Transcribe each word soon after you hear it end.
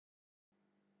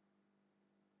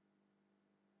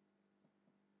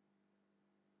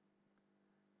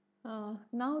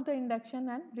Now the induction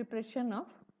and repression of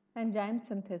enzyme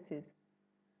synthesis,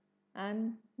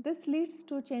 and this leads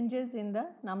to changes in the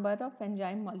number of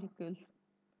enzyme molecules.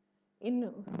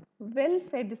 In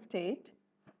well-fed state,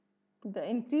 the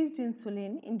increased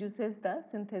insulin induces the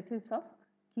synthesis of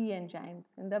key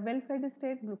enzymes. In the well-fed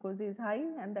state, glucose is high,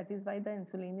 and that is why the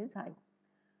insulin is high.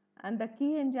 And the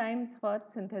key enzymes for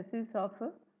synthesis of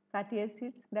fatty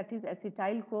acids, that is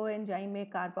acetyl coenzyme A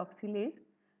carboxylase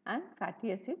and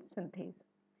fatty acid synthase.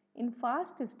 In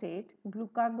fast state,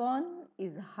 glucagon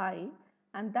is high,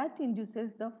 and that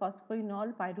induces the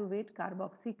phosphoenol pyruvate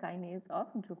carboxykinase of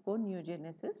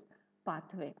gluconeogenesis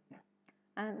pathway.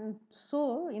 And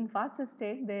so in fast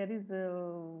state there is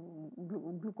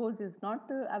glucose is not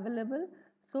available,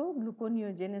 so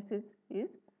gluconeogenesis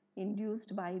is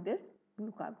induced by this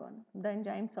glucagon, the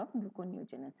enzymes of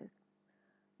gluconeogenesis.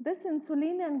 This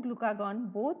insulin and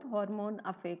glucagon both hormone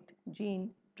affect gene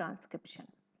transcription.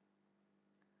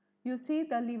 You see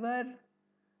the liver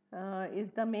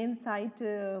is the main site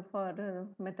for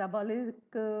metabolic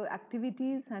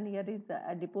activities, and here is the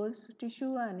adipose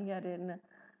tissue, and here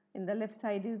in the left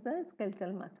side is the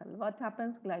skeletal muscle. What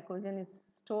happens? Glycogen is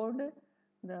stored,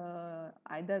 the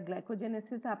either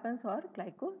glycogenesis happens or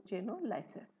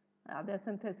glycogenolysis, either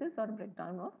synthesis or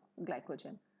breakdown of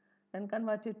glycogen, then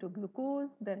converted to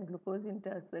glucose, then glucose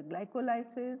enters the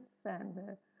glycolysis,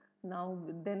 and now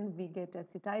then we get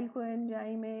acetyl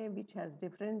coenzyme A, which has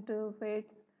different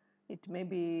fates. It may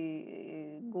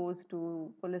be goes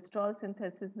to cholesterol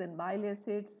synthesis, then bile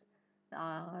acids,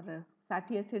 or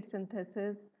fatty acid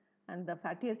synthesis, and the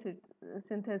fatty acid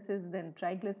synthesis then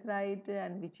triglyceride,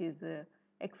 and which is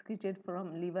excreted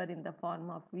from liver in the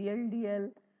form of VLDL,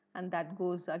 and that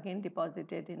goes again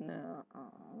deposited in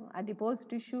adipose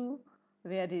tissue,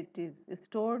 where it is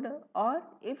stored, or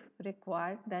if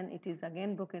required then it is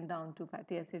again broken down to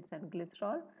fatty acids and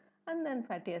glycerol, and then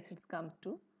fatty acids come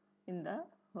to in the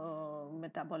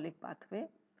metabolic pathway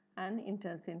and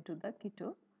enters into the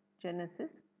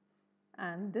ketogenesis,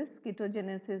 and this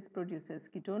ketogenesis produces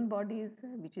ketone bodies,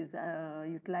 which is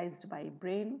utilized by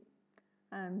brain,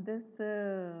 and this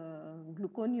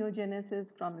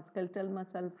gluconeogenesis from skeletal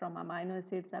muscle from amino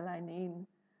acids alanine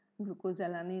glucose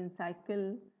alanine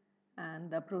cycle,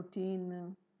 and the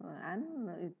protein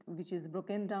which is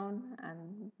broken down,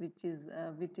 and which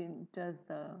enters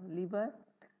the liver,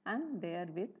 and there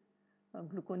with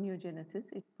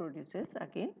gluconeogenesis it produces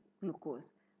again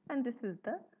glucose, and this is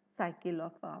the cycle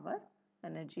of our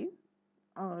energy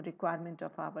requirement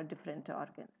of our different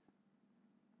organs.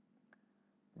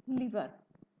 Liver.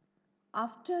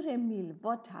 After a meal,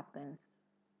 what happens?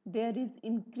 There is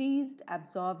increased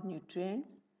absorbed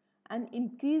nutrients and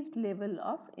increased level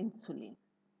of insulin,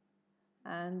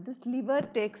 and this liver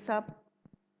takes up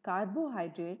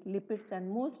carbohydrate, lipids and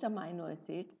most amino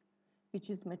acids, which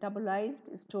is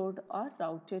metabolized, stored or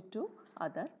routed to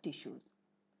other tissues.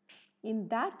 In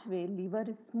that way, liver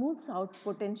smooths out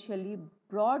potentially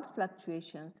broad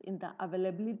fluctuations in the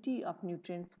availability of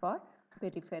nutrients for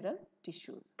peripheral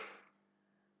tissues.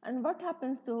 And what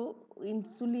happens to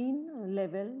insulin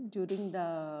level during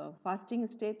the fasting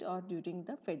state or during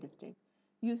the fed state?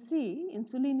 You see,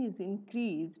 insulin is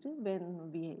increased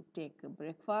when we take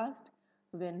breakfast,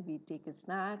 when we take a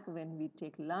snack, when we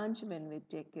take lunch, when we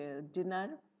take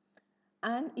dinner,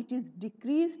 and it is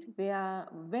decreased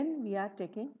when we are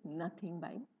taking nothing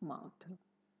by mouth,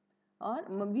 or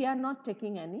we are not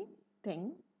taking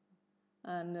anything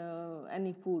and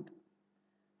any food.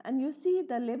 And you see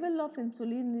the level of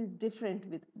insulin is different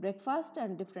with breakfast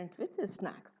and different with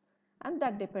snacks, and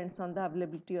that depends on the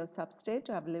availability of substrate,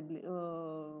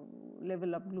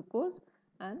 level of glucose,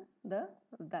 and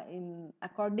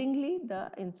accordingly the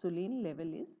insulin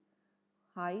level is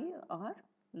high or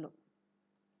low.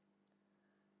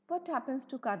 What happens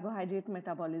to carbohydrate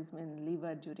metabolism in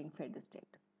liver during fed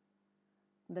state?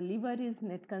 The liver is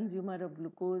net consumer of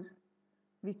glucose,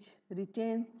 which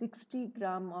retains 60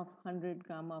 gram of 100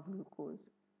 gram of glucose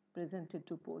presented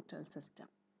to portal system.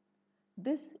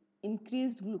 This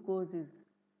increased glucose is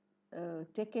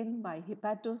taken by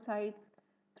hepatocytes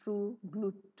through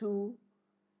GLUT2,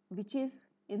 which is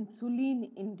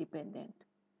insulin independent,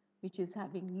 which is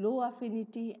having low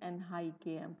affinity and high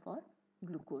Km for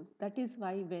glucose. That is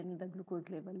why when the glucose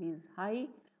level is high,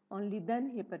 only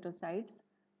then hepatocytes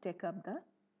take up the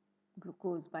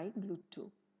glucose by GLUT2.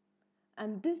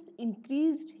 And this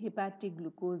increased hepatic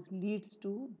glucose leads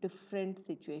to different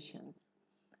situations.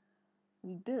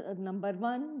 Number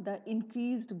one, the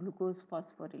increased glucose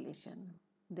phosphorylation.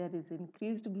 There is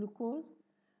increased glucose,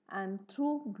 and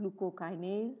through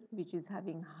glucokinase, which is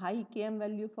having high Km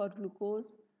value for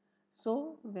glucose.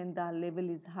 So when the level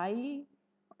is high,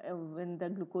 when the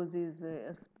glucose is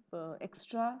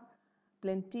extra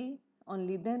plenty,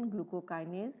 only then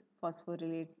glucokinase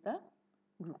phosphorylates the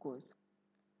glucose.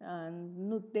 And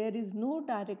no, there is no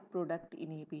direct product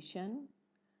inhibition,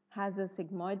 has a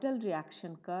sigmoidal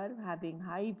reaction curve having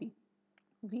high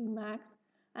Vmax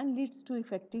and leads to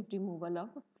effective removal of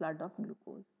a flood of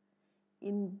glucose.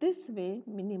 In this way,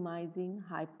 minimizing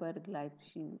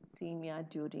hyperglycemia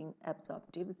during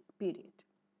absorptive period.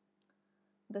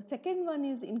 The second one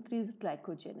is increased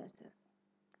glycogenesis.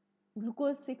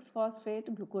 Glucose 6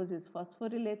 phosphate, glucose is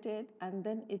phosphorylated and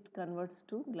then it converts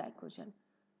to glycogen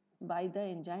by the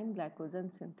enzyme glycogen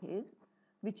synthase,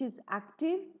 which is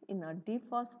active in a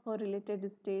dephosphorylated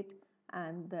state,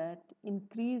 and that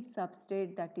increased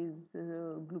substrate, that is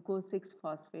glucose 6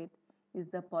 phosphate, is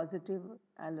the positive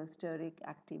allosteric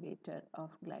activator of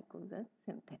glycogen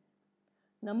synthase.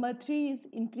 Number 3 is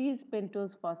increased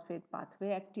pentose phosphate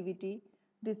pathway activity.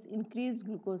 This increased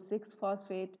glucose 6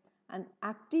 phosphate and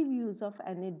active use of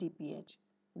NADPH.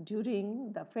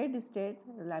 During the fed state,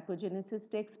 lipogenesis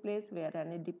takes place where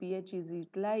NADPH is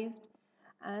utilized,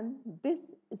 and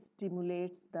this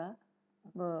stimulates the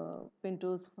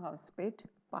pentose phosphate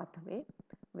pathway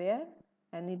where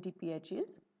NADPH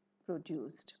is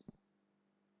produced.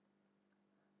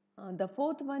 The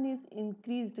fourth one is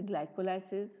increased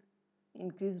glycolysis.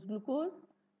 Increased glucose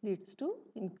leads to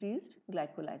increased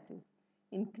glycolysis.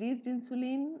 Increased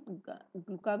insulin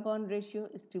glucagon ratio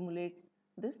stimulates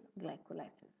this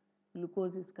glycolysis.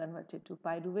 Glucose is converted to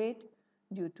pyruvate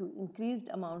due to increased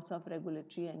amounts of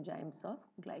regulatory enzymes of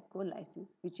glycolysis,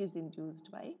 which is induced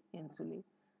by insulin,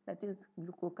 that is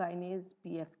glucokinase,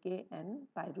 PFK and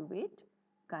pyruvate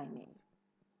kinase.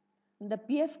 The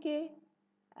PFK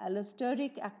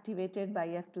allosteric activated by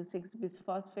F26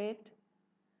 bisphosphate,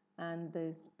 and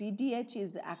this PDH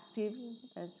is active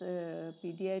as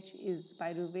PDH is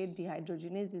pyruvate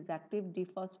dehydrogenase is active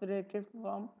dephosphorylated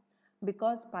form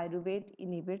because pyruvate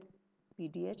inhibits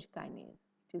PDH kinase.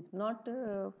 It is not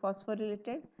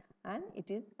phosphorylated and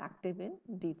it is active in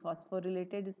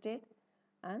dephosphorylated state,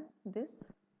 and this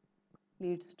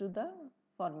leads to the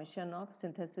formation of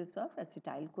synthesis of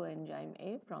acetyl coenzyme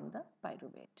A from the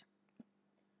pyruvate.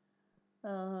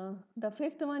 The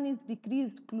fifth one is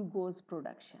decreased glucose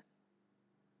production.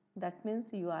 That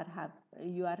means you are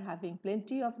having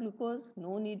plenty of glucose,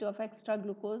 no need of extra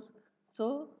glucose.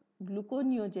 So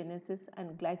gluconeogenesis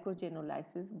and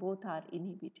glycogenolysis both are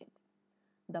inhibited.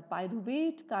 The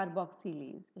pyruvate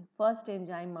carboxylase, first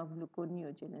enzyme of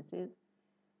gluconeogenesis,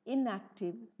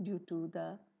 inactive due to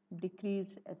the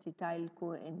decreased acetyl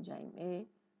coenzyme A,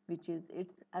 which is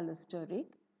its allosteric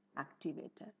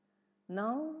activator.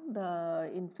 Now,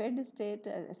 in fed state,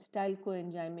 acetyl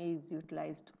coenzyme A is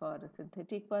utilized for a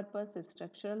synthetic purpose, a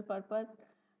structural purpose,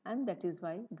 and that is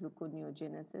why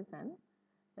gluconeogenesis and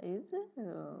is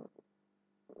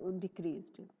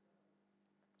decreased.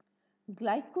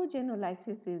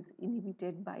 Glycogenolysis is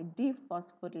inhibited by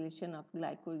dephosphorylation of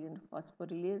glycogen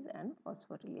phosphorylase and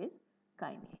phosphorylase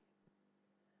kinase.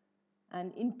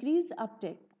 And increased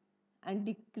uptake and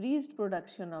decreased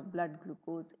production of blood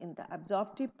glucose in the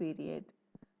absorptive period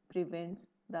prevents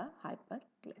the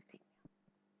hyperglycemia.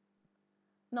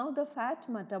 Now the fat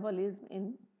metabolism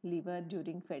in liver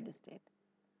during fed state.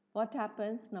 What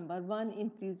happens? Number 1,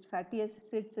 increased fatty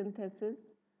acid synthesis.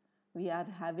 We are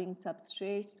having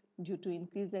substrates due to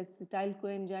increased acetyl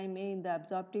coenzyme A in the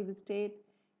absorptive state,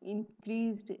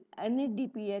 increased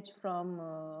NADPH from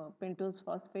pentose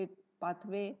phosphate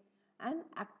pathway, and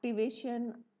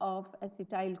activation of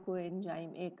acetyl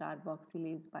coenzyme A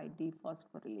carboxylase by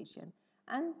dephosphorylation,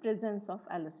 and presence of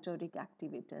allosteric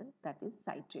activator, that is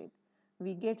citrate.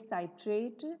 We get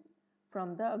citrate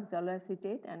from the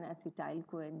oxaloacetate and acetyl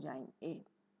coenzyme A,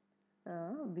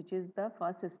 which is the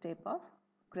first step of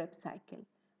Krebs cycle.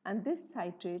 And this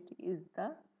citrate is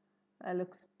the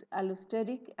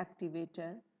allosteric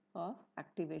activator of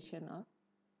activation of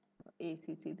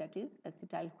ACC, that is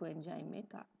acetyl coenzyme A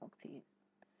carboxylase.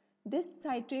 This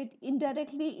citrate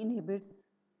indirectly inhibits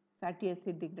fatty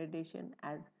acid degradation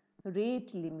as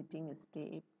rate limiting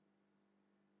step,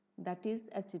 that is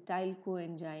acetyl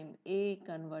coenzyme A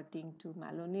converting to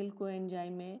malonyl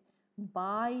coenzyme A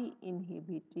by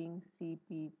inhibiting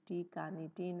CPT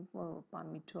carnitine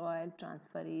palmitoyl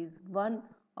transferase 1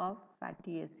 of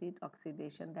fatty acid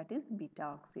oxidation, that is beta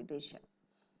oxidation.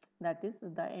 That is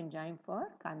the enzyme for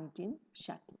carnitine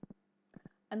shuttle.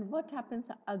 And what happens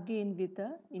again with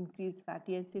the increased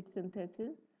fatty acid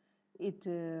synthesis? It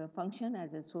functions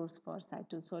as a source for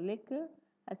cytosolic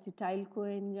acetyl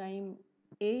coenzyme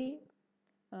A.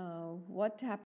 What happens?